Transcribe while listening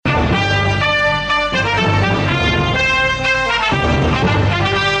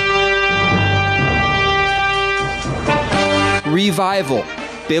Revival,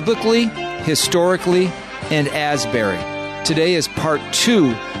 biblically, historically, and Asbury. Today is part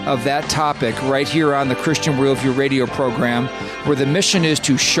 2 of that topic right here on the Christian Worldview radio program, where the mission is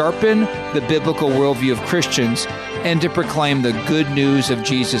to sharpen the biblical worldview of Christians and to proclaim the good news of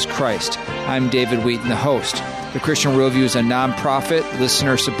Jesus Christ. I'm David Wheaton, the host. The Christian Worldview is a nonprofit,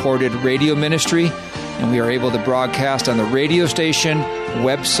 listener-supported radio ministry, and we are able to broadcast on the radio station,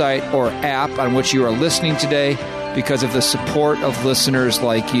 website, or app on which you are listening today because of the support of listeners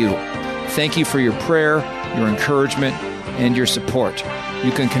like you. Thank you for your prayer, your encouragement, and your support.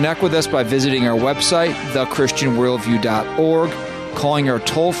 You can connect with us by visiting our website, thechristianworldview.org, calling our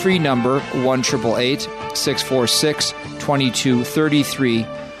toll-free number,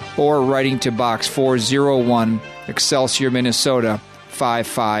 1-888-646-2233, or writing to Box 401, Excelsior, Minnesota,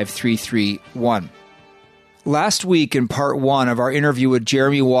 55331. Last week in part 1 of our interview with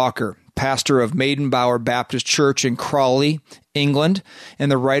Jeremy Walker, pastor of Maidenbower Baptist Church in Crawley, England, and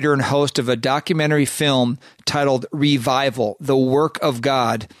the writer and host of a documentary film titled Revival, the Work of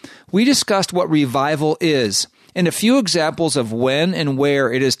God, we discussed what revival is and a few examples of when and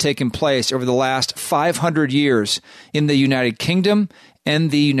where it has taken place over the last 500 years in the United Kingdom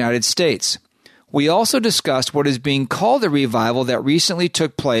and the United States. We also discussed what is being called a revival that recently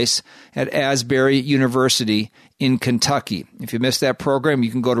took place at Asbury University in Kentucky. If you missed that program,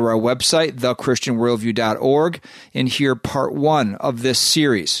 you can go to our website, thechristianworldview.org, and hear part 1 of this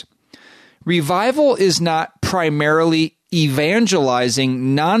series. Revival is not primarily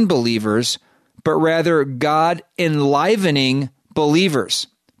evangelizing non-believers, but rather God enlivening believers,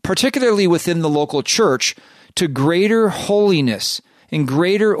 particularly within the local church, to greater holiness and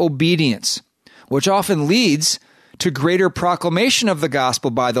greater obedience, which often leads to greater proclamation of the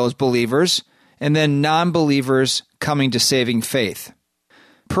gospel by those believers, and then non-believers coming to saving faith.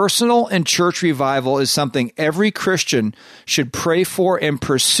 Personal and church revival is something every Christian should pray for and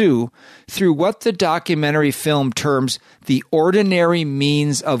pursue through what the documentary film terms the ordinary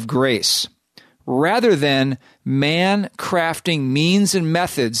means of grace, rather than man crafting means and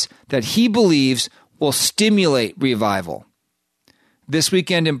methods that he believes will stimulate revival. This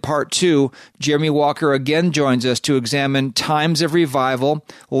weekend in part 2, Jeremy Walker again joins us to examine times of revival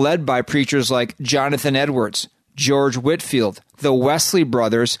led by preachers like Jonathan Edwards, George Whitefield, the Wesley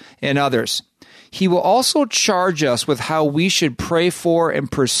brothers, and others. He will also charge us with how we should pray for and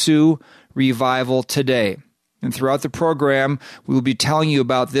pursue revival today. And throughout the program, we will be telling you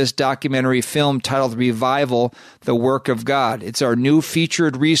about this documentary film titled Revival, the Work of God. It's our new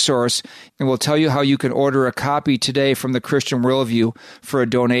featured resource, and we'll tell you how you can order a copy today from the Christian Worldview for a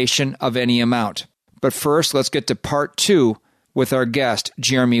donation of any amount. But first, let's get to part 2 with our guest,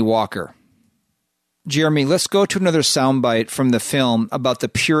 Jeremy Walker. Jeremy, let's go to another soundbite from the film about the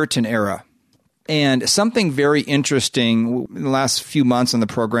Puritan era. And something very interesting, in the last few months on the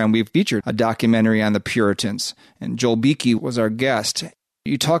program, we've featured a documentary on the Puritans, and Joel Beakey was our guest.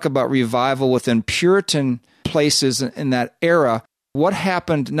 You talk about revival within Puritan places in that era. What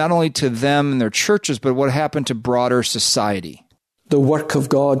happened not only to them and their churches, but what happened to broader society? The work of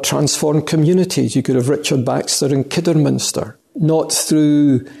God transformed communities. You could have Richard Baxter in Kidderminster, not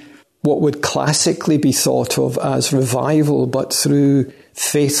through what would classically be thought of as revival, but through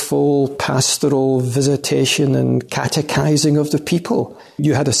faithful pastoral visitation and catechizing of the people.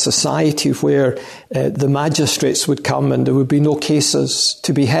 You had a society where the magistrates would come and there would be no cases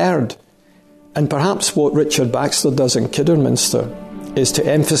to be heard. And perhaps what Richard Baxter does in Kidderminster is to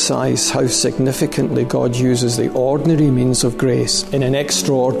emphasize how significantly God uses the ordinary means of grace in an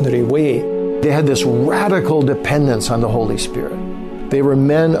extraordinary way. They had this radical dependence on the Holy Spirit. They were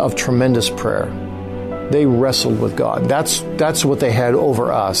men of tremendous prayer. They wrestled with God. That's what they had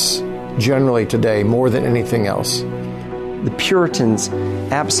over us, generally today, more than anything else. The Puritans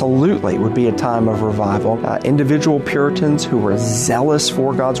absolutely would be a time of revival. Individual Puritans who were zealous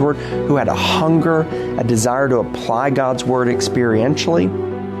for God's Word, who had a hunger, a desire to apply God's Word experientially,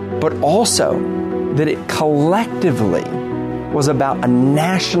 but also that it collectively was about a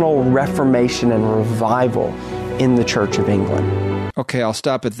national reformation and revival in the Church of England. Okay, I'll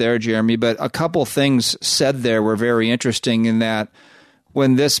stop it there, Jeremy, but a couple things said there were very interesting in that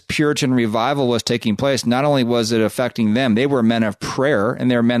when this Puritan revival was taking place, not only was it affecting them, they were men of prayer, and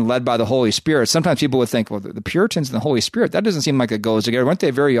they were men led by the Holy Spirit. Sometimes people would think, well, the Puritans and the Holy Spirit, that doesn't seem like it goes together. Weren't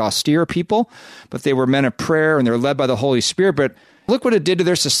they very austere people? But they were men of prayer, and they were led by the Holy Spirit. But look what it did to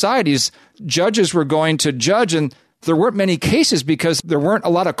their societies. Judges were going to judge, and there weren't many cases because there weren't a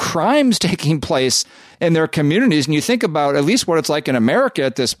lot of crimes taking place in their communities. And you think about at least what it's like in America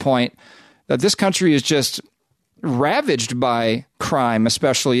at this point, that this country is just ravaged by crime,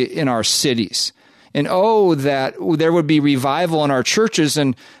 especially in our cities. And that there would be revival in our churches,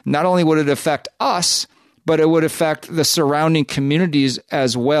 and not only would it affect us, but it would affect the surrounding communities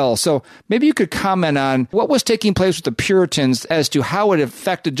as well. So maybe you could comment on what was taking place with the Puritans as to how it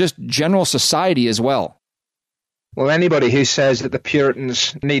affected just general society as well. Well, anybody who says that the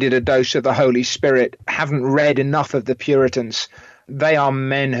Puritans needed a dose of the Holy Spirit haven't read enough of the Puritans. They are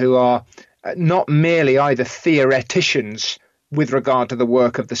men who are not merely either theoreticians with regard to the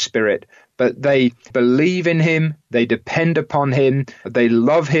work of the Spirit, but they believe in him, they depend upon him, they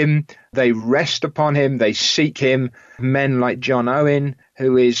love him, they rest upon him, they seek him. Men like John Owen,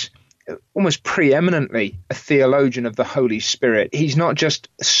 who is almost preeminently a theologian of the Holy Spirit. He's not just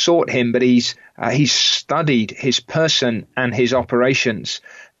sought him, but he's studied his person and his operations.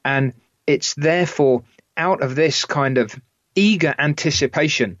 And it's therefore out of this kind of eager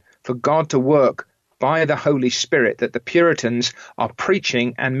anticipation for God to work by the Holy Spirit that the Puritans are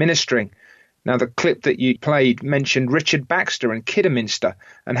preaching and ministering. Now, the clip that you played mentioned Richard Baxter in Kidderminster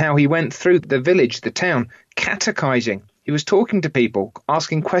and how he went through the village, the town, catechizing. He was talking to people,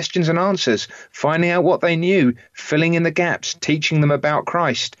 asking questions and answers, finding out what they knew, filling in the gaps, teaching them about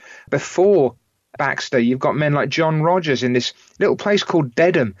Christ. Before Baxter, you've got men like John Rogers in this little place called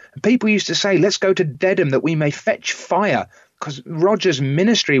Dedham. And people used to say, let's go to Dedham that we may fetch fire, because Rogers'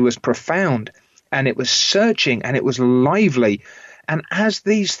 ministry was profound and it was searching and it was lively. And as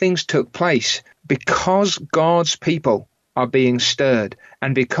these things took place, because God's people are being stirred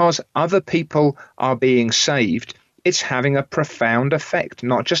and because other people are being saved, it's having a profound effect,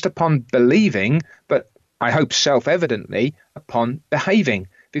 not just upon believing, but I hope self-evidently upon behaving,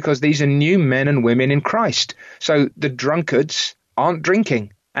 because these are new men and women in Christ. So the drunkards aren't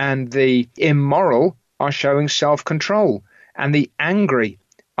drinking, and the immoral are showing self-control, and the angry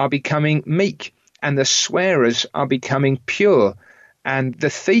are becoming meek, and the swearers are becoming pure, and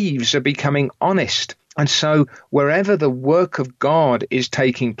the thieves are becoming honest. And so wherever the work of God is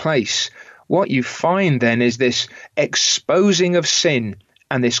taking place, what you find then is this exposing of sin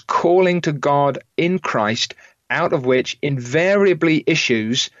and this calling to God in Christ, out of which invariably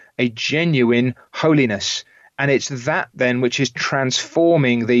issues a genuine holiness. And it's that then which is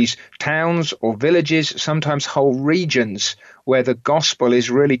transforming these towns or villages, sometimes whole regions, where the gospel is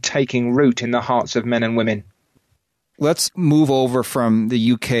really taking root in the hearts of men and women. Let's move over from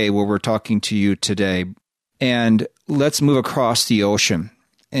the UK, where we're talking to you today, and let's move across the ocean.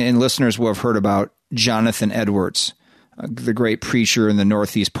 And listeners will have heard about Jonathan Edwards, the great preacher in the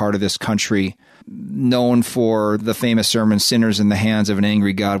northeast part of this country, known for the famous sermon, Sinners in the Hands of an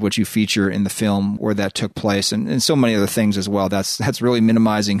Angry God, which you feature in the film where that took place, and so many other things as well. That's really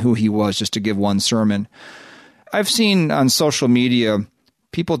minimizing who he was just to give one sermon. I've seen on social media,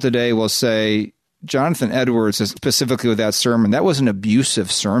 people today will say, Jonathan Edwards, specifically with that sermon, that was an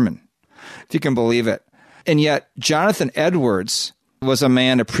abusive sermon, if you can believe it. And yet, Jonathan Edwards was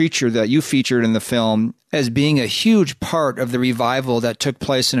a preacher that you featured in the film as being a huge part of the revival that took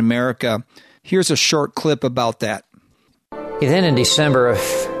place in America. Here's a short clip about that. He then, in December of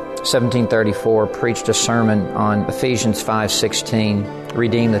 1734, preached a sermon on Ephesians 5:16,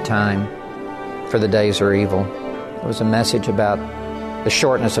 redeem the time, for the days are evil. It was a message about the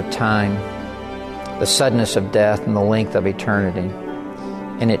shortness of time, the suddenness of death, and the length of eternity.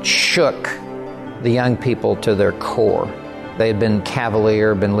 And it shook the young people to their core. They had been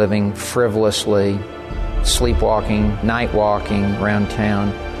cavalier, been living frivolously, sleepwalking, night walking around town,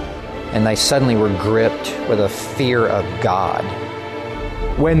 and they suddenly were gripped with a fear of God.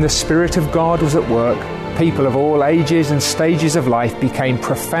 When the Spirit of God was at work, people of all ages and stages of life became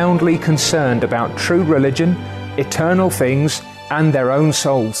profoundly concerned about true religion, eternal things, and their own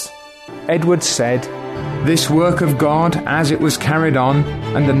souls. Edwards said, "This work of God, as it was carried on,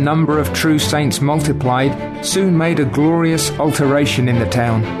 and the number of true saints multiplied, soon made a glorious alteration in the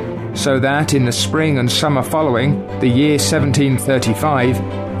town, so that in the spring and summer following, the year 1735,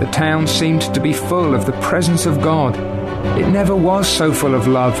 the town seemed to be full of the presence of God. It never was so full of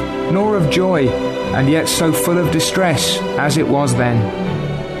love, nor of joy, and yet so full of distress as it was then.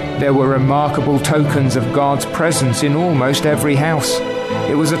 There were remarkable tokens of God's presence in almost every house.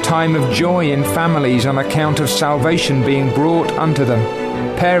 It was a time of joy in families on account of salvation being brought unto them,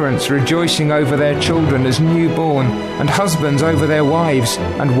 parents rejoicing over their children as newborn, and husbands over their wives,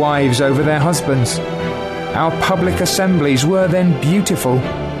 and wives over their husbands. Our public assemblies were then beautiful.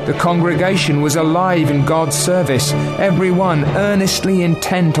 The congregation was alive in God's service, every one earnestly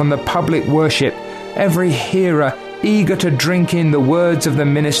intent on the public worship, every hearer eager to drink in the words of the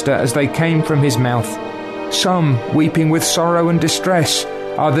minister as they came from his mouth. Some weeping with sorrow and distress,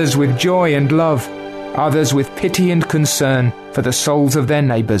 others with joy and love, others with pity and concern for the souls of their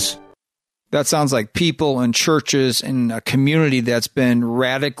neighbours." That sounds like people and churches and a community that's been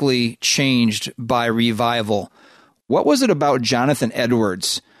radically changed by revival. What was it about Jonathan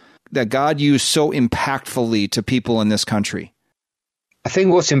Edwards that God used so impactfully to people in this country? I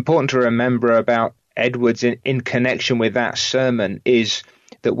think what's important to remember about Edwards in connection with that sermon is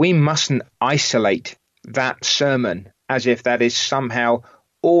that we mustn't isolate that sermon as if that is somehow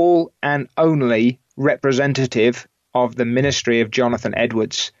all and only representative of the ministry of Jonathan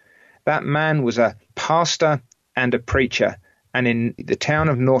Edwards. That man was a pastor and a preacher, and in the town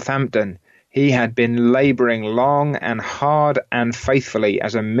of Northampton, he had been laboring long and hard and faithfully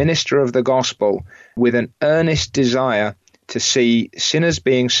as a minister of the gospel with an earnest desire to see sinners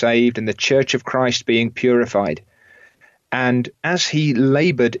being saved and the Church of Christ being purified. And as he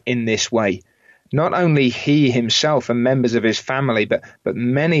labored in this way, not only he himself and members of his family, but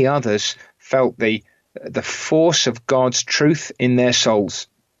many others felt the force of God's truth in their souls.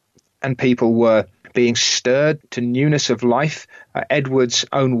 And people were being stirred to newness of life. Edward's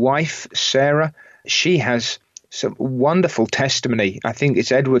own wife, Sarah, she has some wonderful testimony. I think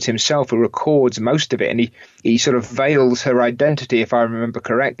it's Edwards himself who records most of it, and he sort of veils her identity, if I remember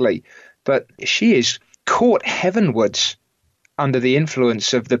correctly. But she is caught heavenwards under the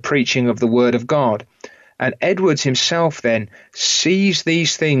influence of the preaching of the Word of God. And Edwards himself then sees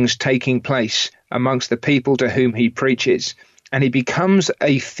these things taking place amongst the people to whom he preaches, and he becomes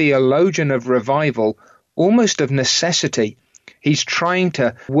a theologian of revival almost of necessity. He's trying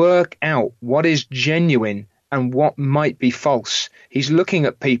to work out what is genuine and what might be false. He's looking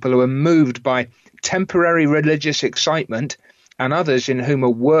at people who are moved by temporary religious excitement and others in whom a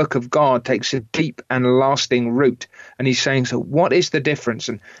work of God takes a deep and lasting root. And he's saying, so what is the difference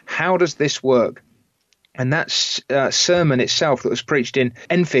and how does this work? And that sermon itself that was preached in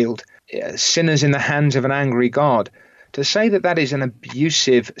Enfield, Sinners in the Hands of an Angry God, to say that that is an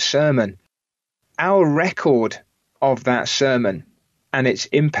abusive sermon. Our record of that sermon and its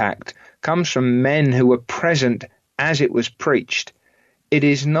impact comes from men who were present as it was preached. It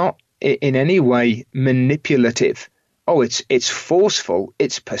is not in any way manipulative. Oh, it's forceful,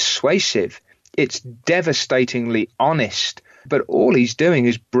 it's persuasive, it's devastatingly honest. But all he's doing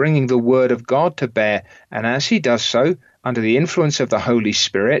is bringing the Word of God to bear. And as he does so, under the influence of the Holy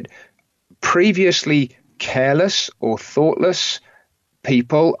Spirit, previously careless or thoughtless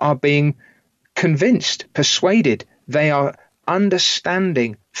people are being convinced, persuaded. They are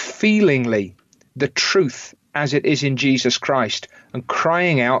understanding feelingly the truth as it is in Jesus Christ and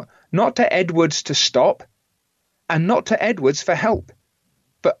crying out not to Edwards to stop and not to Edwards for help,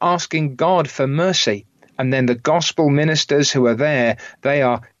 but asking God for mercy. And then the gospel ministers who are there, they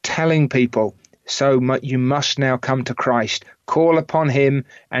are telling people, so you must now come to Christ. Call upon him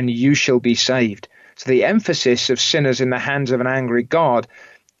and you shall be saved. So the emphasis of Sinners in the Hands of an Angry God,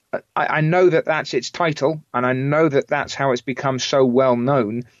 I know that that's its title, and I know that that's how it's become so well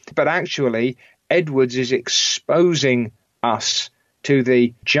known, but actually Edwards is exposing us to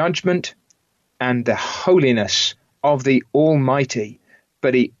the judgment and the holiness of the Almighty.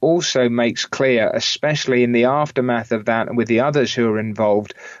 But he also makes clear, especially in the aftermath of that and with the others who are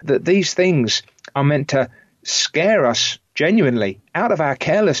involved, that these things are meant to scare us genuinely out of our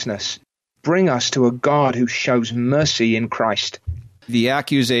carelessness, bring us to a God who shows mercy in Christ. The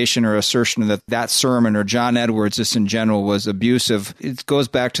accusation or assertion that that sermon or John Edwards, just in general, was abusive, it goes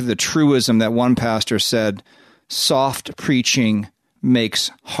back to the truism that one pastor said, soft preaching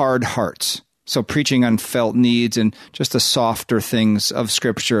makes hard hearts. So preaching on felt needs and just the softer things of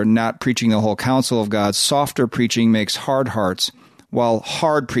Scripture, not preaching the whole counsel of God. Softer preaching makes hard hearts, while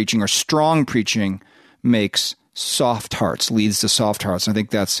hard preaching or strong preaching makes soft hearts, leads to soft hearts. I think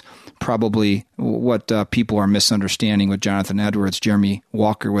that's probably what people are misunderstanding with Jonathan Edwards. Jeremy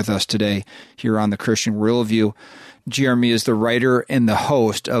Walker with us today here on the Christian Worldview. Jeremy is the writer and the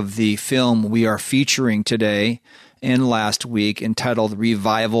host of the film we are featuring today and last week, entitled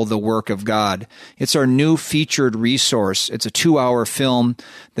Revival, the Work of God. It's our new featured resource. It's a 2-hour film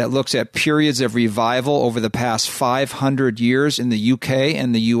that looks at periods of revival over the past 500 years in the UK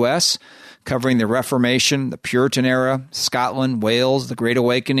and the US, covering the Reformation, the Puritan era, Scotland, Wales, the Great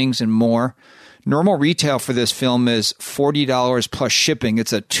Awakenings, and more. Normal retail for this film is $40 plus shipping.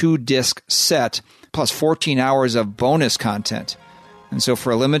 It's a 2-disc set plus 14 hours of bonus content. And so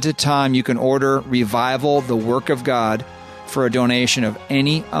for a limited time, you can order Revival, the Work of God, for a donation of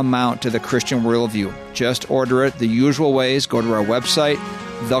any amount to the Christian Worldview. Just order it the usual ways. Go to our website,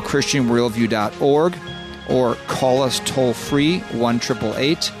 thechristianworldview.org, or call us toll-free,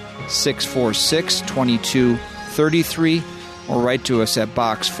 1-888-646-2233, or write to us at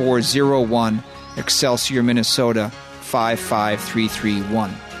Box 401, Excelsior, Minnesota,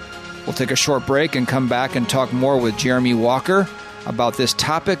 55331. We'll take a short break and come back and talk more with Jeremy Walker about this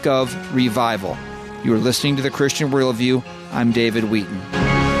topic of revival. You are listening to the Christian Worldview. I'm David Wheaton.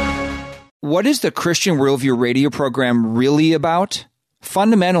 What is the Christian Worldview radio program really about?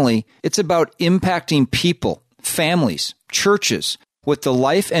 Fundamentally, it's about impacting people, families, churches, with the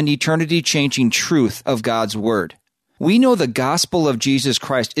life and eternity-changing truth of God's Word. We know the gospel of Jesus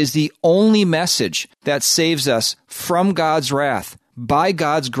Christ is the only message that saves us from God's wrath, by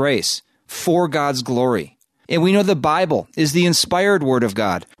God's grace, for God's glory. And we know the Bible is the inspired Word of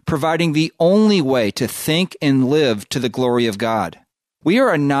God, providing the only way to think and live to the glory of God. We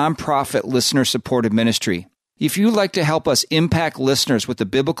are a nonprofit listener-supported ministry. If you'd like to help us impact listeners with the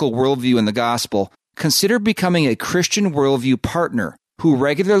biblical worldview and the gospel, consider becoming a Christian Worldview partner who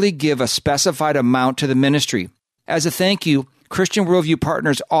regularly give a specified amount to the ministry. As a thank you, Christian Worldview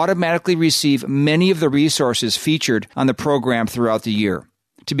partners automatically receive many of the resources featured on the program throughout the year.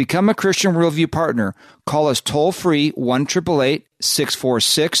 To become a Christian Worldview partner, call us toll-free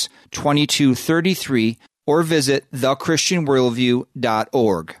 1-888-646-2233 or visit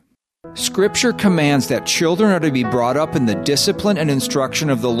thechristianworldview.org. Scripture commands that children are to be brought up in the discipline and instruction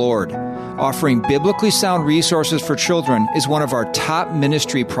of the Lord. Offering biblically sound resources for children is one of our top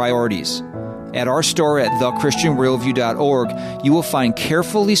ministry priorities. At our store at thechristianworldview.org, you will find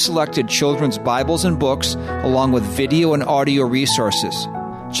carefully selected children's Bibles and books, along with video and audio resources.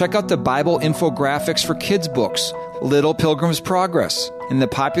 Check out the Bible infographics for kids' books, Little Pilgrim's Progress, and the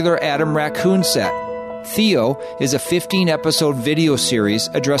popular Adam Raccoon set. Theo is a 15-episode video series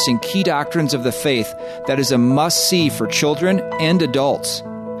addressing key doctrines of the faith that is a must-see for children and adults.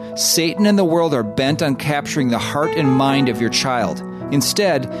 Satan and the world are bent on capturing the heart and mind of your child.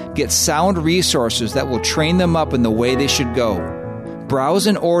 Instead, get sound resources that will train them up in the way they should go. Browse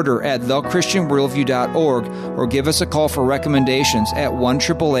and order at thechristianworldview.org or give us a call for recommendations at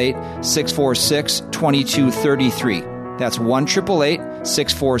 1-888-646-2233. That's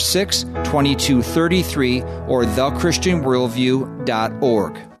 1-888-646-2233 or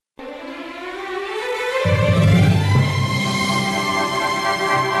thechristianworldview.org.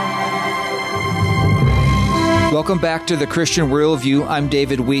 Welcome back to the Christian Worldview. I'm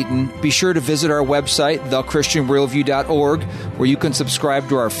David Wheaton. Be sure to visit our website, thechristianworldview.org, where you can subscribe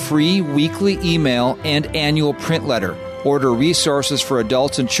to our free weekly email and annual print letter, order resources for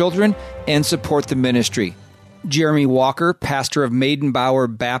adults and children, and support the ministry. Jeremy Walker, pastor of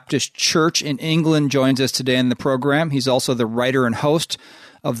Maidenbower Baptist Church in England, joins us today in the program. He's also the writer and host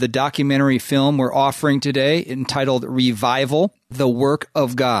of the documentary film we're offering today entitled Revival, the Work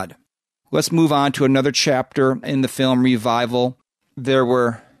of God. Let's move on to another chapter in the film Revival. There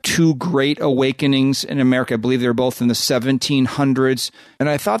were two great awakenings in America. I believe they were both in the 1700s. And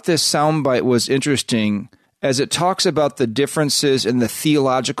I thought this soundbite was interesting as it talks about the differences in the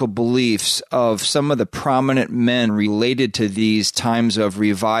theological beliefs of some of the prominent men related to these times of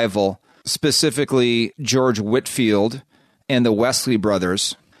revival, specifically George Whitefield and the Wesley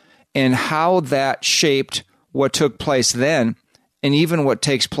brothers, and how that shaped what took place then and even what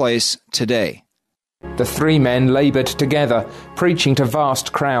takes place today. The three men labored together, preaching to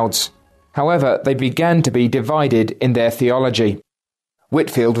vast crowds. However, they began to be divided in their theology.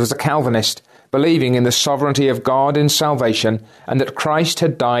 Whitefield was a Calvinist, believing in the sovereignty of God in salvation and that Christ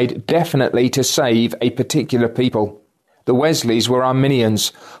had died definitely to save a particular people. The Wesleys were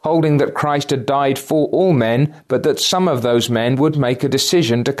Arminians, holding that Christ had died for all men, but that some of those men would make a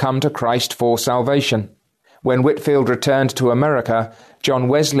decision to come to Christ for salvation. When Whitefield returned to America, John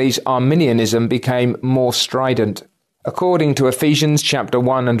Wesley's Arminianism became more strident. According to Ephesians chapter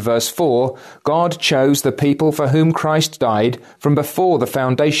 1 and verse 4, God chose the people for whom Christ died from before the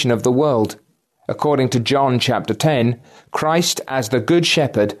foundation of the world. According to John chapter 10, Christ as the Good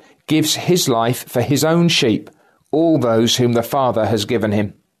Shepherd gives his life for his own sheep, all those whom the Father has given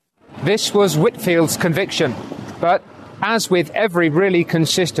him. This was Whitefield's conviction, but as with every really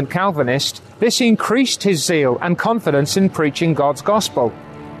consistent Calvinist, this increased his zeal and confidence in preaching God's gospel.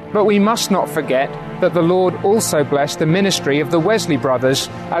 But we must not forget that the Lord also blessed the ministry of the Wesley brothers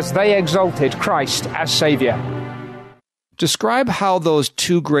as they exalted Christ as Savior. Describe how those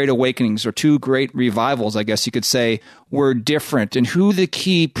two great awakenings, or two great revivals, I guess you could say, were different, and who the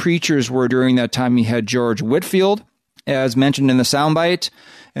key preachers were during that time. You had George Whitefield, as mentioned in the soundbite,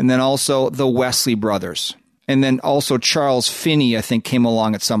 and then also the Wesley brothers. And then also Charles Finney, I think, came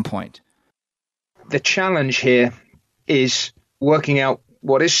along at some point. The challenge here is working out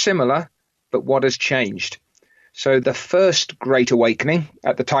what is similar, but what has changed. So the first Great Awakening,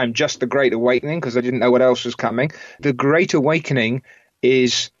 at the time just the Great Awakening, because I didn't know what else was coming, the Great Awakening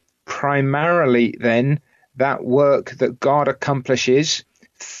is primarily then that work that God accomplishes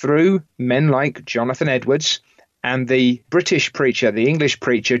through men like Jonathan Edwards and the British preacher, the English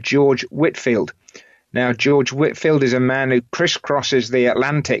preacher, George Whitefield. Now, George Whitefield is a man who crisscrosses the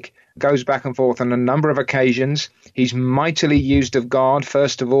Atlantic, goes back and forth on a number of occasions. He's mightily used of God,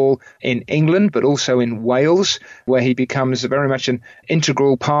 first of all in England, but also in Wales, where he becomes very much an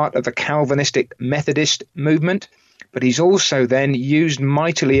integral part of the Calvinistic Methodist movement. But he's also then used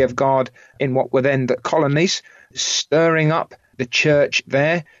mightily of God in what were then the colonies, stirring up the church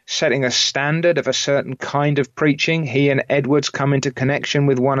there, setting a standard of a certain kind of preaching. He and Edwards come into connection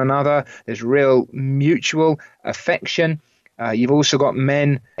with one another. There's real mutual affection. You've also got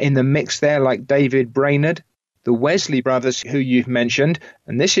men in the mix there like David Brainerd, the Wesley brothers who you've mentioned,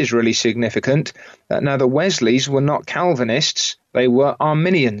 and this is really significant. Now, the Wesleys were not Calvinists, they were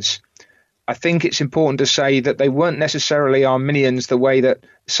Arminians. I think it's important to say that they weren't necessarily Arminians the way that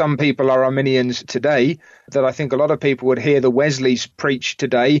some people are Arminians today, that I think a lot of people would hear the Wesleys preach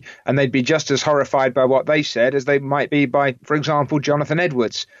today and they'd be just as horrified by what they said as they might be by, for example, Jonathan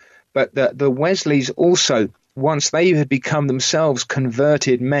Edwards. But the Wesleys also, once they had become themselves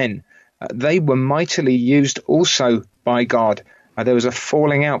converted men, they were mightily used also by God. There was a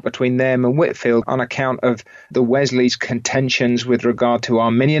falling out between them and Whitefield on account of the Wesleys' contentions with regard to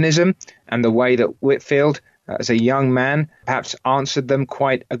Arminianism and the way that Whitefield, as a young man, perhaps answered them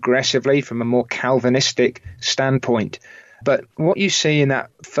quite aggressively from a more Calvinistic standpoint. But what you see in that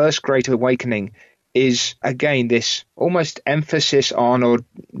first Great Awakening is, again, this almost emphasis on or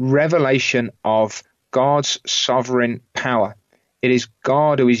revelation of God's sovereign power. It is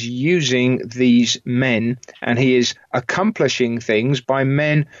God who is using these men, and he is accomplishing things by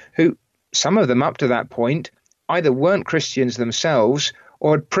men who, some of them up to that point, either weren't Christians themselves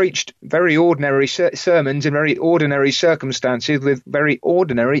or had preached very ordinary sermons in very ordinary circumstances with very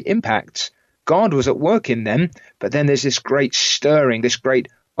ordinary impacts. God was at work in them, but then there's this great stirring, this great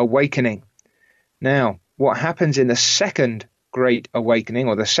awakening. Now, what happens in the second Great Awakening,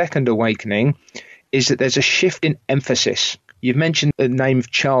 or the Second Awakening, is that there's a shift in emphasis. You've mentioned the name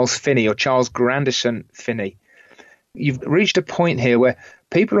of Charles Finney, or Charles Grandison Finney. You've reached a point here where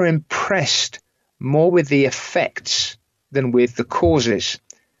people are impressed more with the effects than with the causes.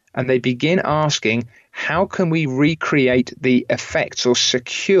 And they begin asking, how can we recreate the effects or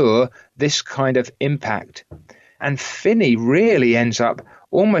secure this kind of impact? And Finney really ends up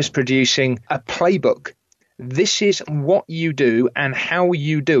almost producing a playbook. This is what you do and how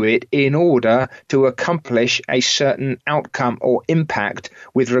you do it in order to accomplish a certain outcome or impact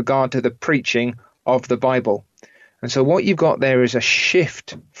with regard to the preaching of the Bible. And so what you've got there is a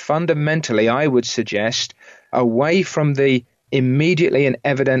shift, fundamentally, I would suggest, away from the immediately and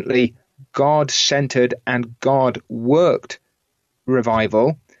evidently God-centered and God-worked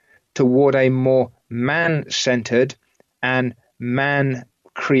revival toward a more man-centered and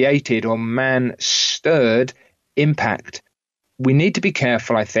man-created or man-stirred impact. We need to be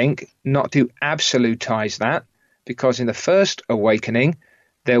careful, I think, not to absolutize that, because in the First Awakening,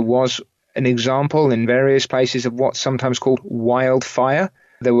 there was an example in various places of what's sometimes called wildfire.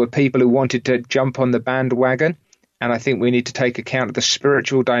 There were people who wanted to jump on the bandwagon, and I think we need to take account of the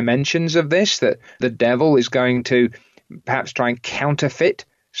spiritual dimensions of this, that the devil is going to perhaps try and counterfeit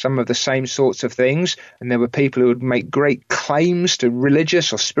some of the same sorts of things, and there were people who would make great claims to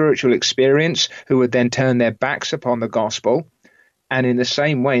religious or spiritual experience who would then turn their backs upon the gospel. And in the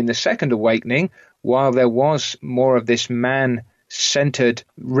same way, in the Second Awakening, while there was more of this man-centered,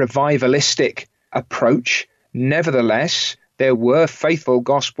 revivalistic approach, nevertheless, there were faithful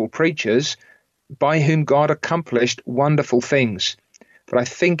gospel preachers by whom God accomplished wonderful things. But I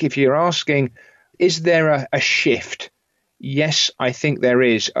think if you're asking, is there a shift? Yes, I think there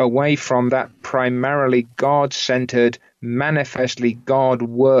is, away from that primarily God-centered, manifestly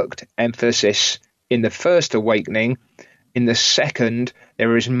God-worked emphasis in the First Awakening. In the second,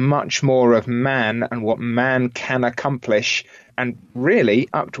 there is much more of man and what man can accomplish. And really,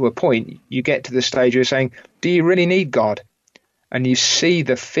 up to a point, you get to the stage where you're saying, do you really need God? And you see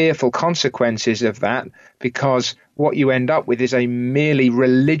the fearful consequences of that, because what you end up with is a merely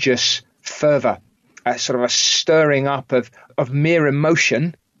religious fervor, a sort of a stirring up of mere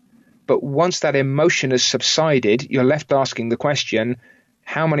emotion. But once that emotion has subsided, you're left asking the question,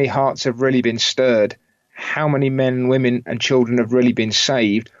 how many hearts have really been stirred? How many men, women, and children have really been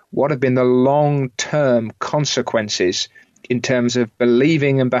saved? What have been the long-term consequences in terms of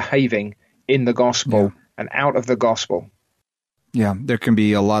believing and behaving in the gospel and out of the gospel? Yeah, there can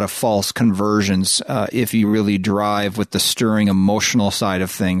be a lot of false conversions if you really drive with the stirring emotional side of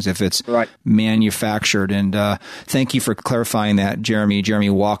things, if it's manufactured. And thank you for clarifying that, Jeremy. Jeremy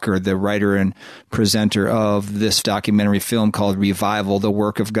Walker, the writer and presenter of this documentary film called Revival, the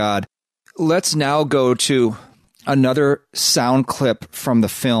Work of God. Let's now go to another sound clip from the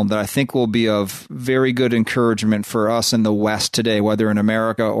film that I think will be of very good encouragement for us in the West today, whether in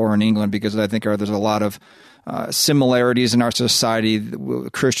America or in England, because I think there's a lot of similarities in our society.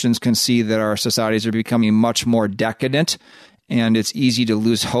 Christians can see that our societies are becoming much more decadent, and it's easy to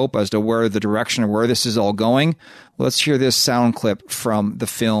lose hope as to where the direction of where this is all going. Let's hear this sound clip from the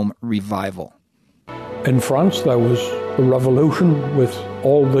film Revival. In France, there was a revolution with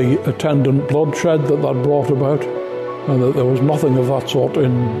all the attendant bloodshed that brought about, and that there was nothing of that sort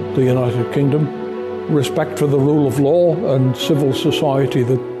in the United Kingdom. Respect for the rule of law and civil society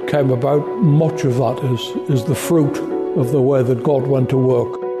that came about, much of that is the fruit of the way that God went to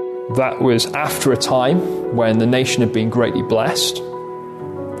work. That was after a time when the nation had been greatly blessed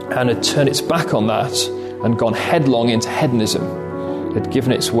and had turned its back on that and gone headlong into hedonism, had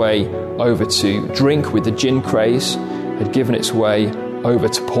given its way over to drink with the gin craze, had given its way over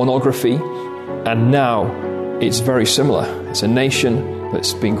to pornography, and now it's very similar. It's a nation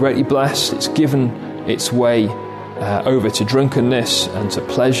that's been greatly blessed, it's given its way over to drunkenness and to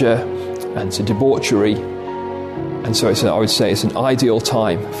pleasure and to debauchery. And so I would say it's an ideal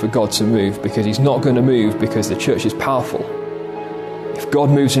time for God to move, because he's not going to move because the church is powerful. If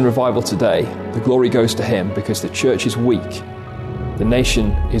God moves in revival today, the glory goes to him, because the church is weak. The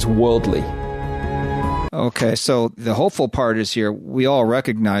nation is worldly. Okay, so the hopeful part is here. We all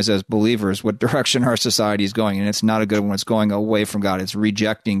recognize as believers what direction our society is going, and it's not a good one. It's going away from God. It's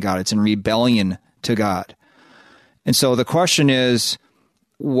rejecting God. It's in rebellion to God. And so the question is,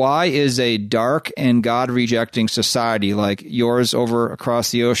 why is a dark and God-rejecting society like yours over across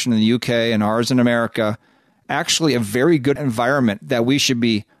the ocean in the UK and ours in America actually a very good environment that we should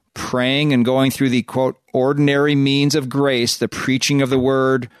be praying and going through the, quote, ordinary means of grace, the preaching of the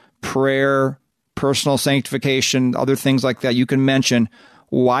word, prayer, personal sanctification, other things like that you can mention?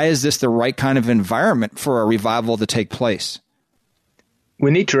 Why is this the right kind of environment for a revival to take place? We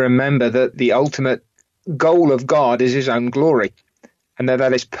need to remember that the ultimate goal of God is his own glory, and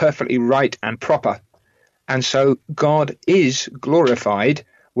that is perfectly right and proper. And so God is glorified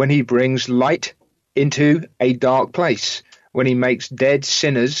when he brings light into a dark place, when he makes dead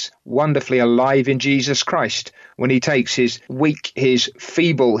sinners wonderfully alive in Jesus Christ, when he takes his weak, his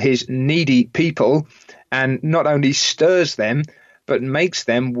feeble, his needy people and not only stirs them, but makes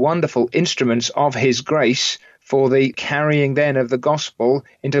them wonderful instruments of his grace for the carrying then of the gospel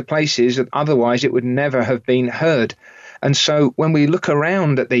into places that otherwise it would never have been heard. And so when we look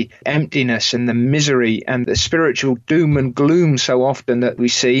around at the emptiness and the misery and the spiritual doom and gloom so often that we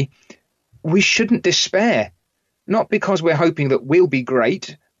see, we shouldn't despair. Not because we're hoping that we'll be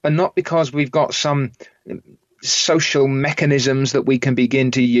great, and not because we've got some social mechanisms that we can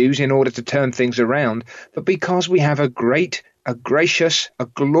begin to use in order to turn things around, but because we have a great, a gracious, a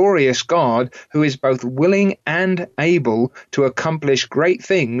glorious God who is both willing and able to accomplish great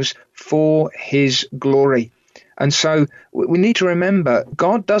things for his glory. And so we need to remember,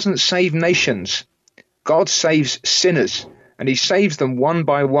 God doesn't save nations. God saves sinners, and he saves them one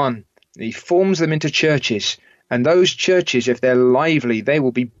by one. He forms them into churches. And those churches, if they're lively, they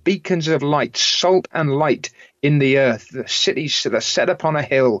will be beacons of light, salt and light in the earth, the cities that are set upon a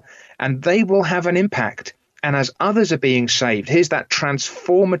hill, and they will have an impact. And as others are being saved, here's that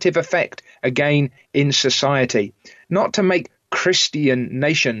transformative effect again in society. Not to make Christian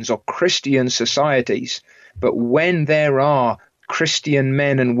nations or Christian societies, but when there are Christian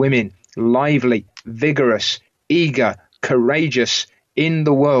men and women, lively, vigorous, eager, courageous in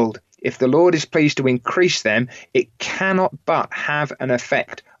the world, if the Lord is pleased to increase them, it cannot but have an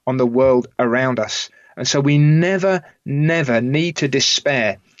effect on the world around us. And so we never, never need to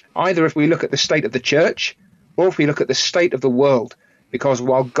despair, either if we look at the state of the church or if we look at the state of the world, because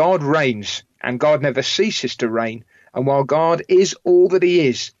while God reigns, and God never ceases to reign, and while God is all that he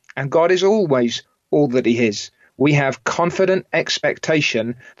is, and God is always all that he is, we have confident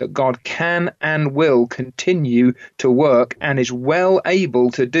expectation that God can and will continue to work and is well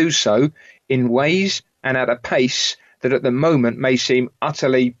able to do so in ways and at a pace that at the moment may seem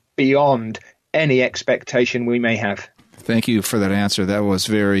utterly beyond any expectation we may have. Thank you for that answer. That was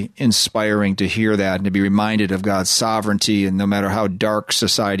very inspiring to hear that and to be reminded of God's sovereignty. And no matter how dark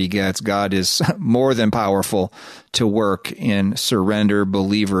society gets, God is more than powerful to work in surrender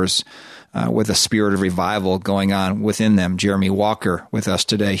believers with a spirit of revival going on within them. Jeremy Walker with us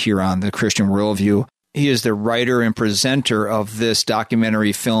today here on the Christian Worldview. He is the writer and presenter of this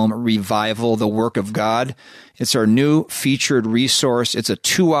documentary film, Revival, the Work of God. It's our new featured resource. It's a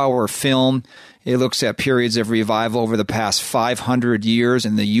 2-hour film. It looks at periods of revival over the past 500 years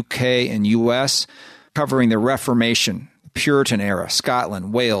in the UK and US, covering the Reformation, Puritan era,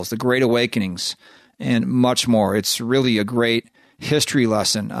 Scotland, Wales, the Great Awakenings, and much more. It's really a great history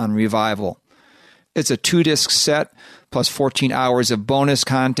lesson on revival. It's a 2-disc set plus 14 hours of bonus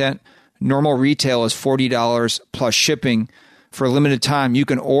content. Normal retail is $40 plus shipping. For a limited time, you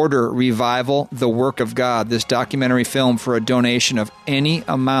can order Revival, the Work of God, this documentary film, for a donation of any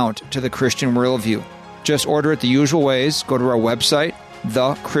amount to the Christian Worldview. Just order it the usual ways. Go to our website,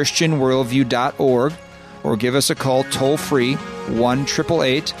 thechristianworldview.org, or give us a call toll-free,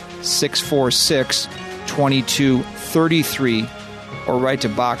 1-888-646-2233, or write to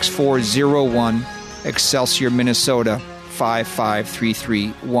Box 401, Excelsior, Minnesota,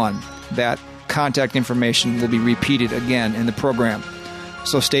 55331. That contact information will be repeated again in the program.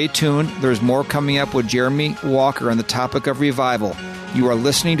 So stay tuned. There's more coming up with Jeremy Walker on the topic of revival. You are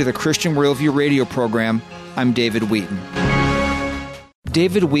listening to the Christian Worldview radio program. I'm David Wheaton.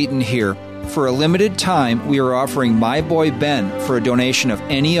 David Wheaton here. For a limited time, we are offering My Boy Ben for a donation of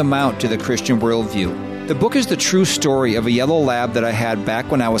any amount to the Christian Worldview. The book is the true story of a yellow lab that I had back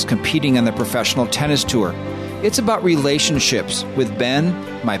when I was competing on the professional tennis tour. It's about relationships with Ben,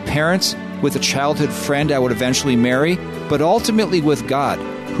 my parents, with a childhood friend I would eventually marry, but ultimately with God,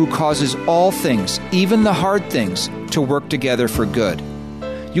 who causes all things, even the hard things, to work together for good.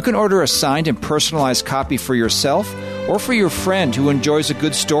 You can order a signed and personalized copy for yourself or for your friend who enjoys a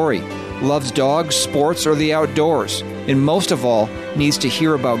good story, loves dogs, sports, or the outdoors, and most of all, needs to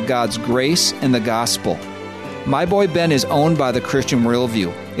hear about God's grace and the gospel. My Boy Ben is owned by the Christian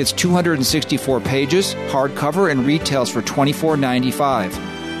Worldview. It's 264 pages, hardcover, and retails for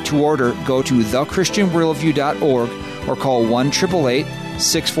 $24.95. To order, go to thechristianworldview.org or call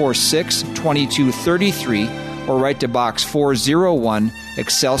 1-888-646-2233 or write to Box 401,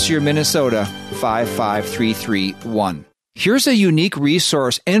 Excelsior, Minnesota, 55331. Here's a unique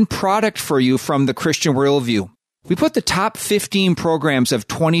resource and product for you from the Christian Worldview. We put the top 15 programs of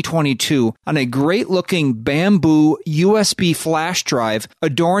 2022 on a great-looking bamboo USB flash drive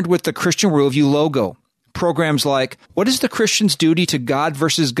adorned with the Christian Worldview logo. Programs like, What is the Christian's Duty to God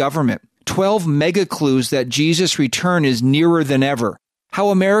versus Government? 12 mega clues that Jesus' return is nearer than ever. How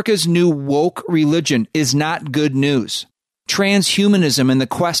America's new woke religion is not good news. Transhumanism and the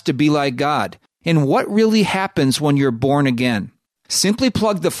quest to be like God. And what really happens when you're born again. Simply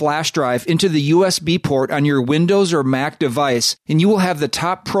plug the flash drive into the USB port on your Windows or Mac device, and you will have the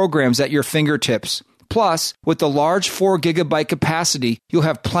top programs at your fingertips. Plus, with the large 4 gigabyte capacity, you'll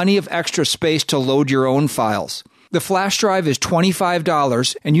have plenty of extra space to load your own files. The flash drive is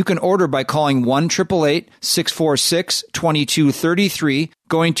 $25, and you can order by calling 1-888-646-2233,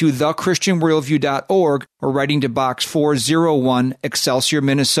 going to thechristianworldview.org, or writing to Box 401, Excelsior,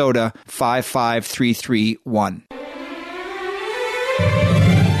 Minnesota, 55331.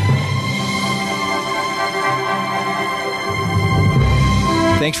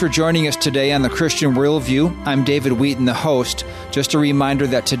 Thanks for joining us today on the Christian Worldview. I'm David Wheaton, the host. Just a reminder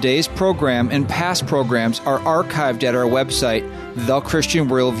that today's program and past programs are archived at our website,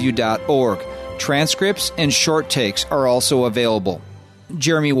 thechristianworldview.org. Transcripts and short takes are also available.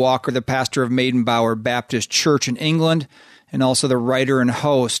 Jeremy Walker, the pastor of Maidenbower Baptist Church in England, and also the writer and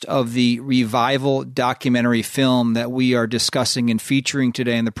host of the Revival documentary film that we are discussing and featuring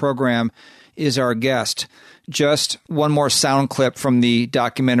today in the program, is our guest. Just one more sound clip from the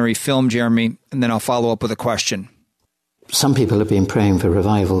documentary film, Jeremy, and then I'll follow up with a question. Some people have been praying for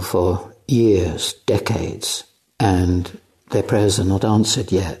revival for years, decades, and their prayers are not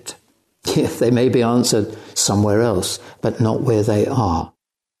answered yet. They may be answered somewhere else, but not where they are.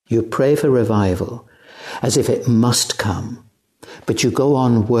 You pray for revival as if it must come, but you go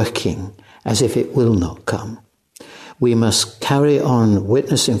on working as if it will not come. We must carry on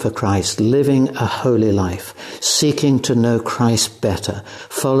witnessing for Christ, living a holy life, seeking to know Christ better,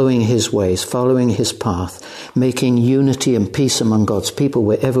 following his ways, following his path, making unity and peace among God's people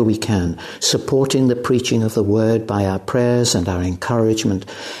wherever we can, supporting the preaching of the word by our prayers and our encouragement,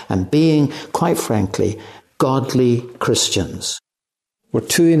 and being, quite frankly, godly Christians. We're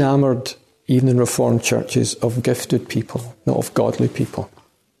too enamored, even in Reformed churches, of gifted people, not of godly people.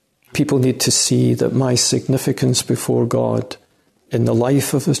 People need to see that my significance before God in the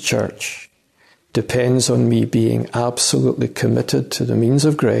life of his church depends on me being absolutely committed to the means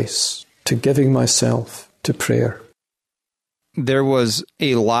of grace, to giving myself to prayer. There was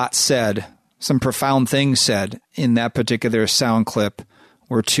a lot said, some profound things said in that particular sound clip.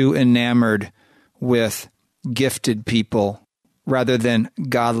 We're too enamored with gifted people rather than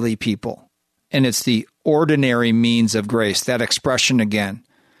godly people. And it's the ordinary means of grace, that expression again,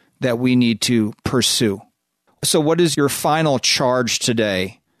 that we need to pursue. So what is your final charge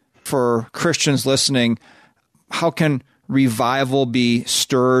today for Christians listening? How can revival be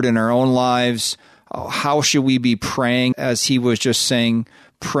stirred in our own lives? How should we be praying, as he was just saying,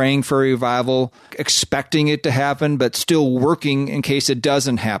 praying for revival, expecting it to happen, but still working in case it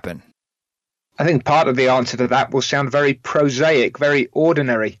doesn't happen? I think part of the answer to that will sound very prosaic, very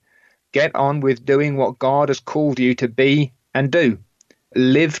ordinary. Get on with doing what God has called you to be and do.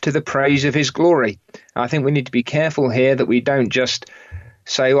 Live to the praise of his glory. I think we need to be careful here that we don't just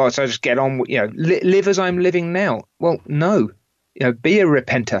say, well, so just get on, live as I'm living now. Well, no, be a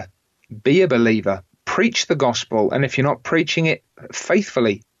repenter, be a believer, preach the gospel. And if you're not preaching it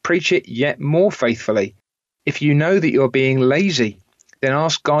faithfully, preach it yet more faithfully. If you know that you're being lazy, then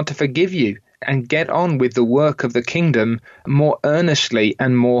ask God to forgive you and get on with the work of the kingdom more earnestly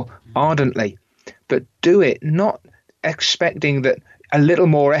and more ardently. But do it not expecting that a little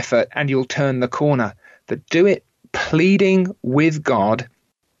more effort and you'll turn the corner, but do it pleading with God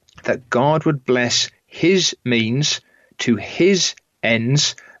that God would bless his means to his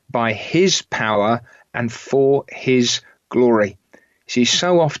ends by his power and for his glory. See,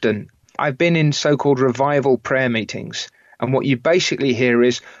 so often I've been in so-called revival prayer meetings, and what you basically hear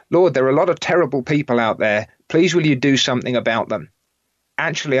is, Lord, there are a lot of terrible people out there. Please will you do something about them?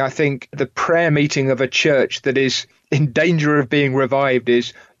 Actually, I think the prayer meeting of a church that is in danger of being revived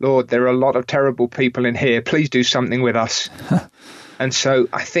is, Lord, there are a lot of terrible people in here. Please do something with us. And so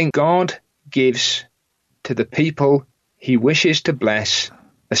I think God gives to the people he wishes to bless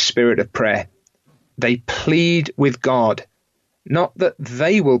a spirit of prayer. They plead with God, not that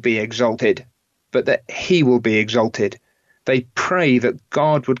they will be exalted, but that he will be exalted. They pray that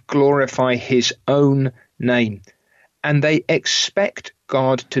God would glorify his own name. And they expect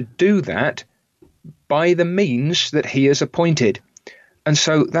God to do that by the means that he has appointed. And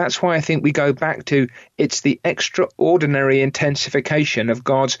so that's why I think we go back to it's the extraordinary intensification of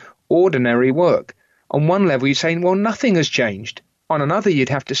God's ordinary work. On one level, you're saying, well, nothing has changed. On another, you'd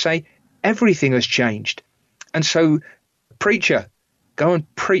have to say, everything has changed. And so, preacher, go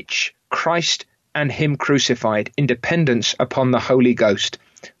and preach Christ and him crucified in dependence upon the Holy Ghost.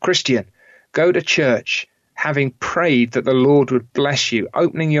 Christian, go to church, having prayed that the Lord would bless you,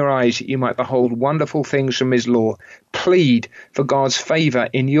 opening your eyes that you might behold wonderful things from his law. Plead for God's favor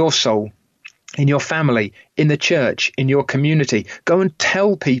in your soul, in your family, in the church, in your community. Go and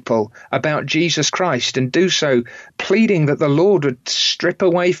tell people about Jesus Christ, and do so pleading that the Lord would strip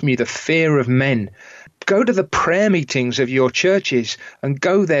away from you the fear of men. Go to the prayer meetings of your churches and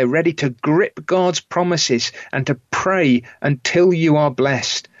go there ready to grip God's promises and to pray until you are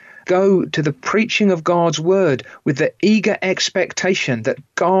blessed. Go to the preaching of God's word with the eager expectation that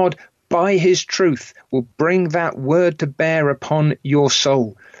God, by his truth, will bring that word to bear upon your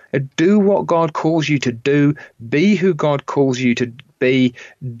soul. Do what God calls you to do. Be who God calls you to be.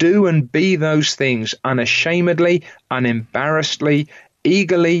 Do and be those things unashamedly, unembarrassedly,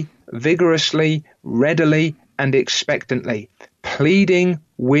 eagerly, vigorously, readily, and expectantly, pleading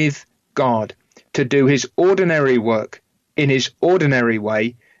with God to do his ordinary work in his ordinary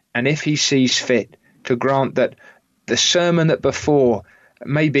way, and if he sees fit, to grant that the sermon that before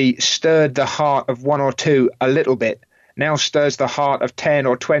maybe stirred the heart of one or two a little bit, now stirs the heart of 10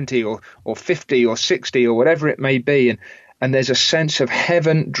 or 20 or 50 or 60 or whatever it may be, and there's a sense of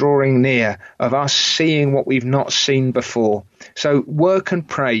heaven drawing near, of us seeing what we've not seen before. So work and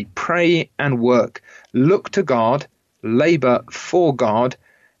pray and work. Look to God, labor for God,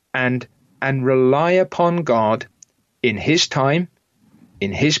 and rely upon God in his time,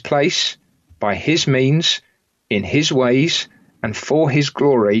 in his place, by his means, in his ways, and for his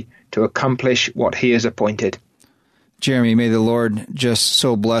glory to accomplish what he has appointed. Jeremy, may the Lord just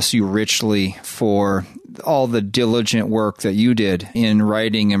so bless you richly for all the diligent work that you did in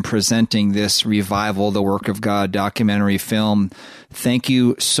writing and presenting this Revival, the Work of God documentary film. Thank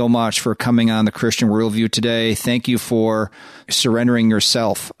you so much for coming on the Christian Worldview today. Thank you for surrendering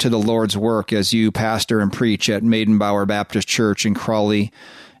yourself to the Lord's work as you pastor and preach at Maidenbower Baptist Church in Crawley,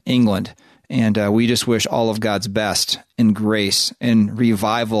 England. And we just wish all of God's best in grace and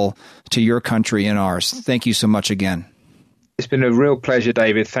revival to your country and ours. Thank you so much again. It's been a real pleasure,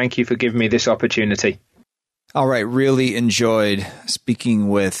 David. Thank you for giving me this opportunity. All right, really enjoyed speaking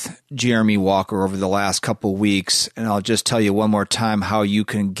with Jeremy Walker over the last couple weeks, and I'll just tell you one more time how you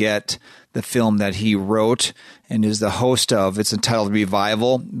can get the film that he wrote and is the host of. It's entitled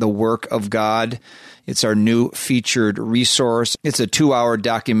Revival, the Work of God. It's our new featured resource. It's a 2-hour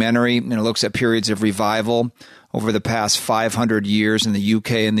documentary, and it looks at periods of revival over the past 500 years in the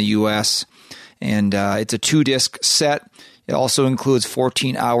UK and the US. And it's a 2-disc set. It also includes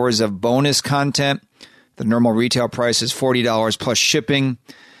 14 hours of bonus content. The normal retail price is $40 plus shipping.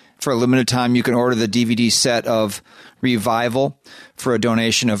 For a limited time, you can order the DVD set of Revival for a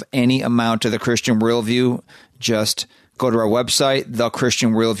donation of any amount to the Christian Worldview. Just go to our website,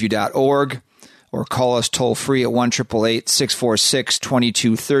 thechristianworldview.org, or call us toll-free at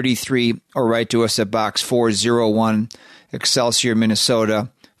 1-888-646-2233, or write to us at Box 401, Excelsior,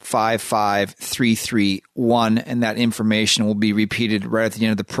 Minnesota, 55331, and that information will be repeated right at the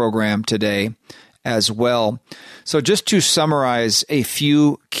end of the program today as well. So just to summarize a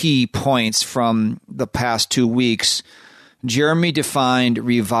few key points from the past 2 weeks, Jeremy defined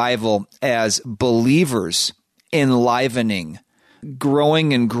revival as believers enlivening,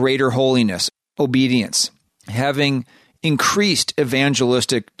 growing in greater holiness, obedience, having increased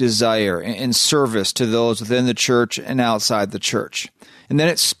evangelistic desire and service to those within the church and outside the church. And then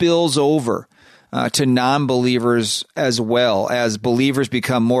it spills over to non-believers as well. As believers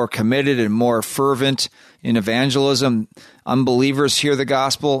become more committed and more fervent in evangelism, unbelievers hear the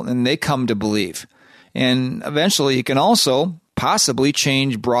gospel and they come to believe. And eventually it can also possibly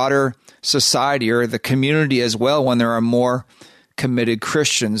change broader society or the community as well when there are more committed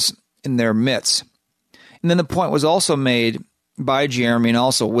Christians in their midst. And then the point was also made by Jeremy and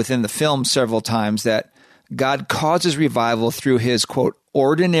also within the film several times that God causes revival through his, quote,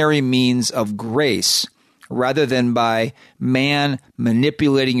 ordinary means of grace rather than by man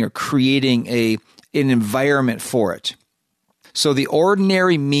manipulating or creating an environment for it. So the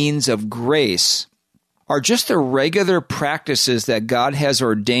ordinary means of grace are just the regular practices that God has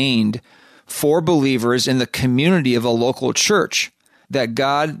ordained for believers in the community of a local church that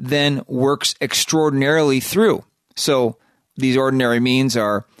God then works extraordinarily through. So these ordinary means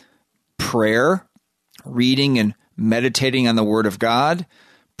are prayer, reading and meditating on the Word of God,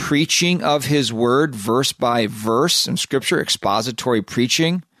 preaching of His Word verse by verse in Scripture, expository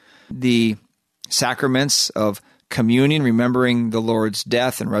preaching, the sacraments of communion, remembering the Lord's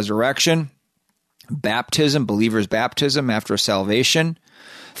death and resurrection, baptism, believers' baptism after salvation,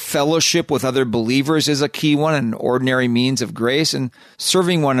 fellowship with other believers is a key one, an ordinary means of grace, and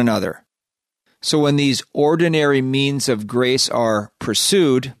serving one another. So when these ordinary means of grace are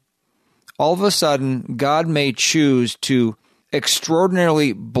pursued, all of a sudden, God may choose to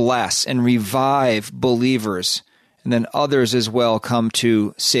extraordinarily bless and revive believers, and then others as well come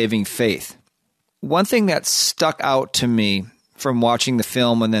to saving faith. One thing that stuck out to me from watching the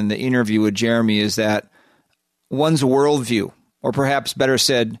film and then the interview with Jeremy is that one's worldview, or perhaps better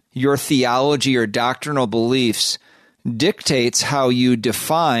said, your theology or doctrinal beliefs, dictates how you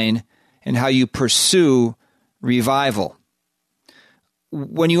define and how you pursue revival.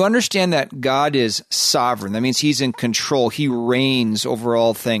 When you understand that God is sovereign, that means He's in control. He reigns over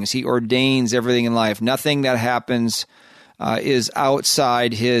all things. He ordains everything in life. Nothing that happens is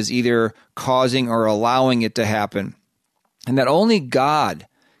outside His either causing or allowing it to happen. And that only God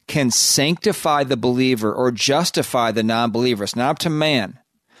can sanctify the believer or justify the non-believer. It's not up to man.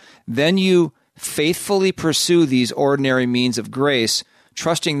 Then you faithfully pursue these ordinary means of grace,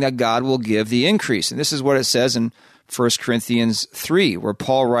 trusting that God will give the increase. And this is what it says in 1 Corinthians 3, where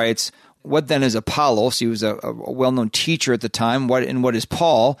Paul writes, what then is Apollos? He was a well-known teacher at the time. What is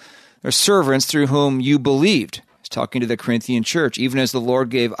Paul? They're servants through whom you believed. He's talking to the Corinthian church, even as the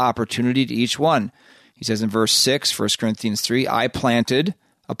Lord gave opportunity to each one. He says in verse 6, 1 Corinthians 3, I planted,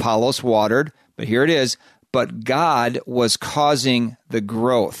 Apollos watered, but here it is, but God was causing the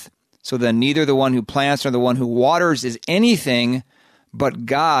growth. So then neither the one who plants nor the one who waters is anything but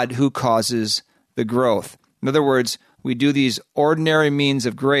God who causes the growth. In other words, we do these ordinary means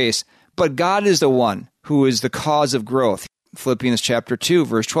of grace, but God is the one who is the cause of growth. Philippians chapter 2,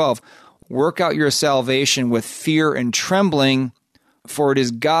 verse 12, work out your salvation with fear and trembling, for it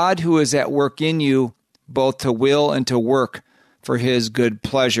is God who is at work in you, both to will and to work for His good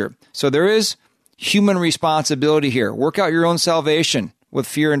pleasure. So there is human responsibility here. Work out your own salvation with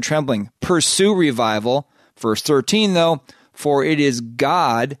fear and trembling. Pursue revival. Verse 13, though, for it is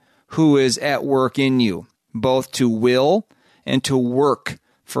God who is at work in you, both to will and to work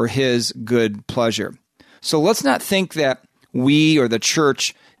for His good pleasure. So let's not think that we or the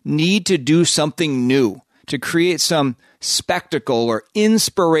church need to do something new to create some spectacle or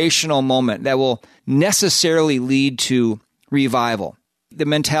inspirational moment that will necessarily lead to revival. The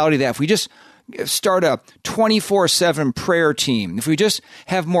mentality that if we just start a 24/7 prayer team, if we just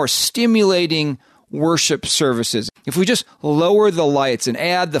have more stimulating worship services, if we just lower the lights and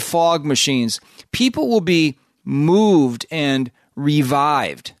add the fog machines, people will be moved and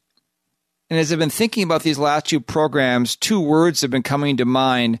revived. And as I've been thinking about these last two programs, two words have been coming to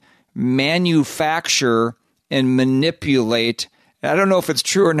mind: manufacture and manipulate. I don't know if it's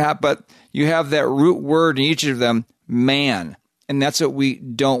true or not, but you have that root word in each of them, man. And that's what we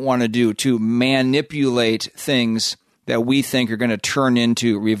don't want to do, to manipulate things that we think are going to turn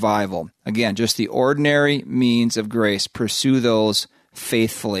into revival. Again, just the ordinary means of grace. Pursue those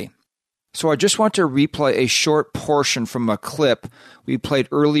faithfully. So I just want to replay a short portion from a clip we played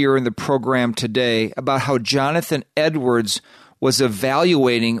earlier in the program today about how Jonathan Edwards was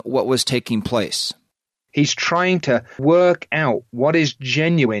evaluating what was taking place. He's trying to work out what is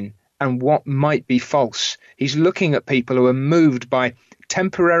genuine and what might be false. He's looking at people who are moved by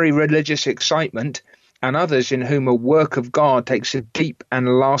temporary religious excitement and others in whom a work of God takes a deep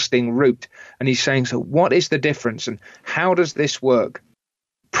and lasting root. And he's saying, so what is the difference and how does this work?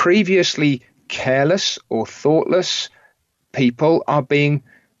 Previously careless or thoughtless people are being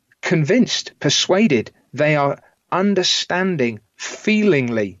convinced, persuaded. They are understanding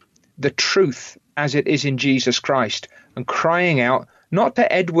feelingly the truth as it is in Jesus Christ and crying out not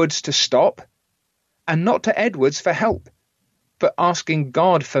to Edwards to stop and not to Edwards for help, but asking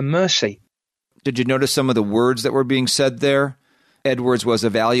God for mercy. Did you notice some of the words that were being said there? Edwards was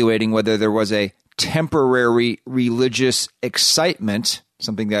evaluating whether there was a temporary religious excitement,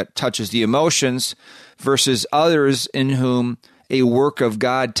 something that touches the emotions, versus others in whom a work of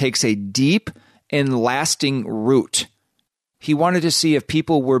God takes a deep and lasting root. He wanted to see if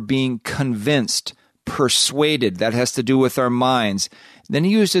people were being convinced, persuaded. That has to do with our minds. Then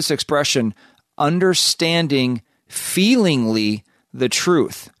he used this expression, understanding feelingly the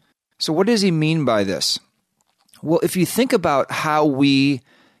truth. So what does he mean by this? Well, if you think about how we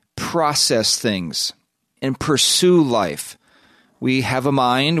process things and pursue life, we have a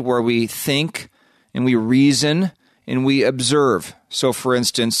mind where we think and we reason and we observe. So, for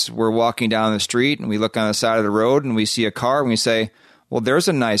instance, we're walking down the street and we look on the side of the road and we see a car and we say, well, there's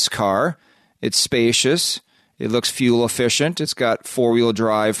a nice car. It's spacious. It looks fuel efficient. It's got four-wheel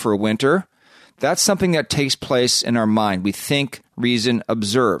drive for winter. That's something that takes place in our mind. We think, reason,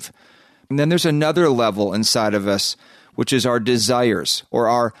 observe. And then there's another level inside of us, which is our desires or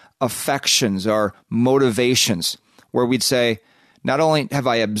our affections, our motivations, where we'd say, not only have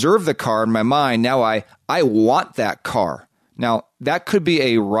I observed the car in my mind, now I want that car. Now, that could be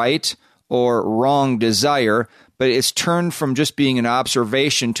a right or wrong desire, but it's turned from just being an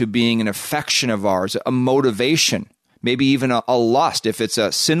observation to being an affection of ours, a motivation, maybe even a lust if it's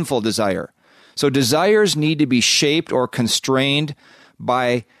a sinful desire. So desires need to be shaped or constrained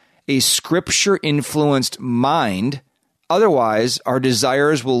by a Scripture-influenced mind. Otherwise, our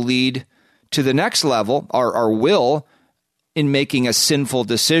desires will lead to the next level, our will, in making a sinful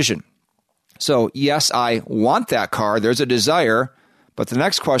decision. So, yes, I want that car. There's a desire. But the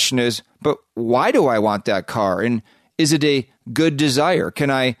next question is, but why do I want that car? And is it a good desire?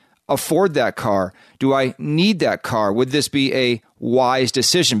 Can I afford that car? Do I need that car? Would this be a wise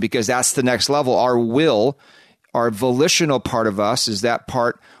decision? Because that's the next level. Our will, our volitional part of us, is that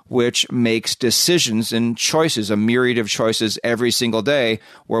part which makes decisions and choices, a myriad of choices every single day,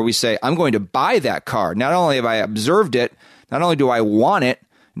 where we say, I'm going to buy that car. Not only have I observed it, not only do I want it,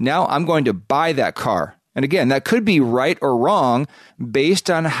 now I'm going to buy that car. And again, that could be right or wrong based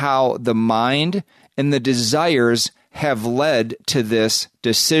on how the mind and the desires have led to this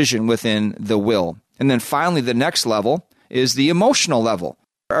decision within the will. And then finally, the next level is the emotional level.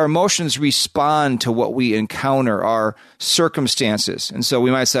 Our emotions respond to what we encounter, our circumstances. And so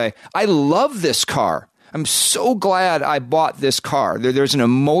we might say, I love this car. I'm so glad I bought this car. There's an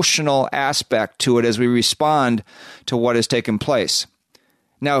emotional aspect to it as we respond to what has taken place.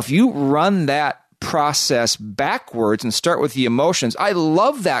 Now, if you run that process backwards and start with the emotions, I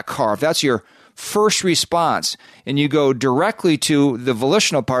love that car. If that's your first response, and you go directly to the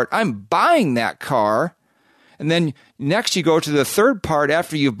volitional part, I'm buying that car. And then next you go to the third part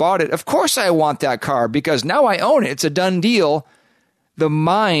after you've bought it. Of course I want that car because now I own it. It's a done deal. The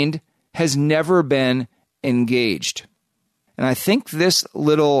mind has never been engaged. And I think this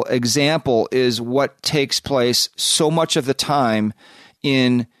little example is what takes place so much of the time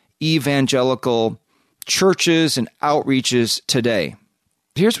in evangelical churches and outreaches today.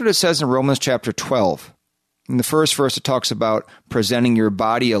 Here's what it says in Romans chapter 12. In the first verse, it talks about presenting your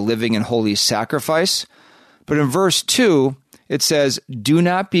body a living and holy sacrifice. But in verse 2, it says, do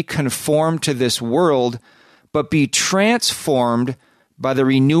not be conformed to this world, but be transformed by the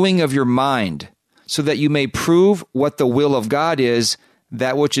renewing of your mind, so that you may prove what the will of God is,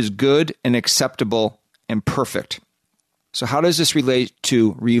 that which is good and acceptable and perfect. So how does this relate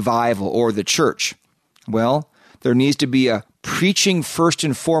to revival or the church? Well, there needs to be a preaching first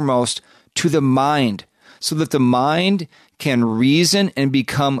and foremost to the mind, so that the mind can reason and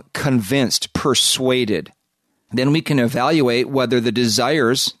become convinced, persuaded. Then we can evaluate whether the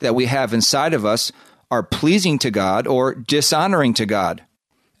desires that we have inside of us are pleasing to God or dishonoring to God.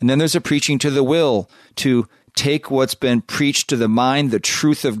 And then there's a preaching to the will, to take what's been preached to the mind, the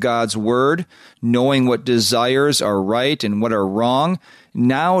truth of God's word, knowing what desires are right and what are wrong,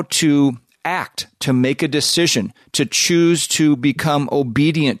 now to act, to make a decision, to choose to become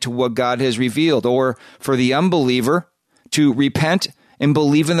obedient to what God has revealed, or for the unbeliever to repent and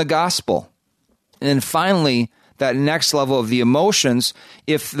believe in the gospel. And then finally, that next level of the emotions,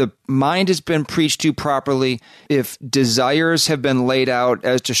 if the mind has been preached to properly, if desires have been laid out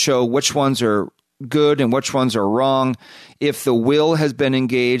as to show which ones are good and which ones are wrong, if the will has been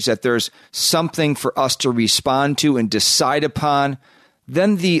engaged, that there's something for us to respond to and decide upon,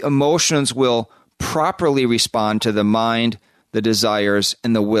 then the emotions will properly respond to the mind, the desires,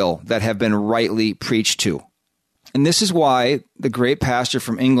 and the will that have been rightly preached to. And this is why the great pastor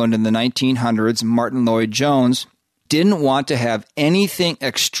from England in the 1900s, Martin Lloyd-Jones, didn't want to have anything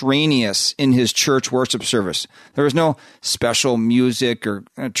extraneous in his church worship service. There was no special music or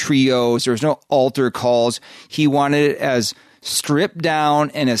trios. There was no altar calls. He wanted it as stripped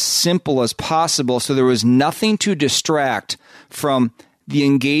down and as simple as possible, so there was nothing to distract from the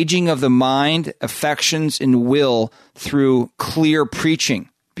engaging of the mind, affections, and will through clear preaching.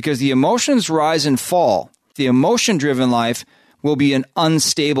 Because the emotions rise and fall. The emotion-driven life will be an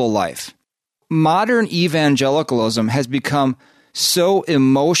unstable life. Modern evangelicalism has become so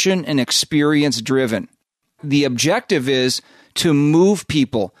emotion and experience driven. The objective is to move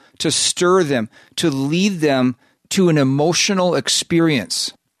people, to stir them, to lead them to an emotional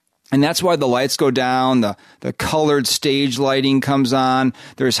experience. And that's why the lights go down, the colored stage lighting comes on,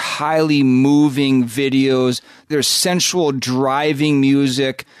 there's highly moving videos, there's sensual driving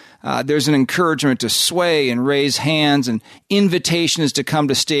music, there's an encouragement to sway and raise hands, and invitations to come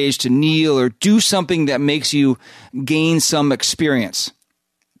to stage to kneel or do something that makes you gain some experience.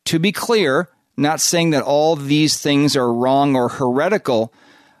 To be clear, not saying that all these things are wrong or heretical,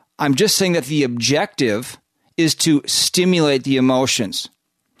 I'm just saying that the objective is to stimulate the emotions.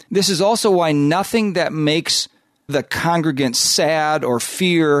 This is also why nothing that makes the congregant sad or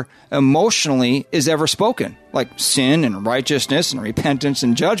fear emotionally is ever spoken, like sin and righteousness and repentance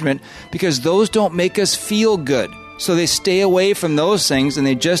and judgment, because those don't make us feel good. So they stay away from those things, and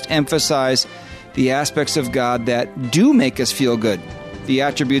they just emphasize the aspects of God that do make us feel good, the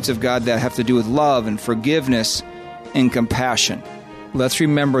attributes of God that have to do with love and forgiveness and compassion. Let's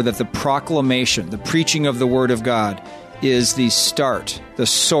remember that the proclamation, the preaching of the Word of God, is the start, the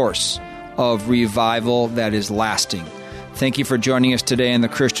source of revival that is lasting. Thank you for joining us today in the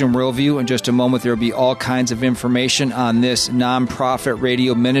Christian Worldview. In just a moment, there will be all kinds of information on this nonprofit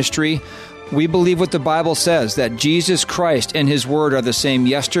radio ministry. We believe what the Bible says, that Jesus Christ and His Word are the same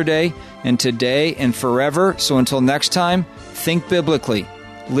yesterday and today and forever. So until next time, think biblically,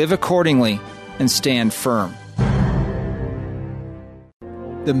 live accordingly, and stand firm.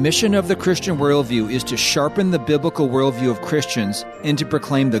 The mission of the Christian Worldview is to sharpen the biblical worldview of Christians and to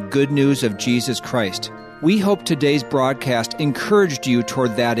proclaim the good news of Jesus Christ. We hope today's broadcast encouraged you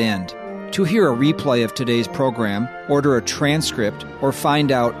toward that end. To hear a replay of today's program, order a transcript, or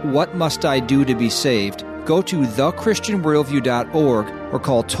find out what must I do to be saved, go to thechristianworldview.org or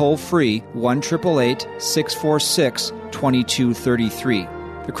call toll-free 1-888-646-2233.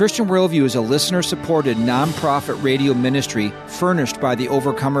 The Christian Worldview is a listener-supported, nonprofit radio ministry furnished by the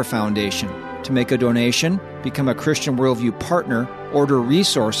Overcomer Foundation. To make a donation, become a Christian Worldview partner, order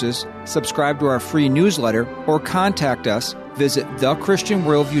resources, subscribe to our free newsletter, or contact us, visit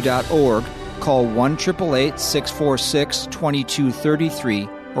thechristianworldview.org, call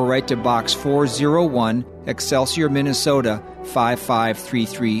 1-888-646-2233, or write to Box 401, Excelsior, Minnesota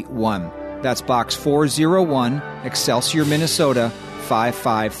 55331. That's Box 401, Excelsior, Minnesota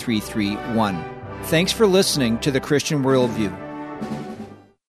 55331. Thanks for listening to the Christian Worldview.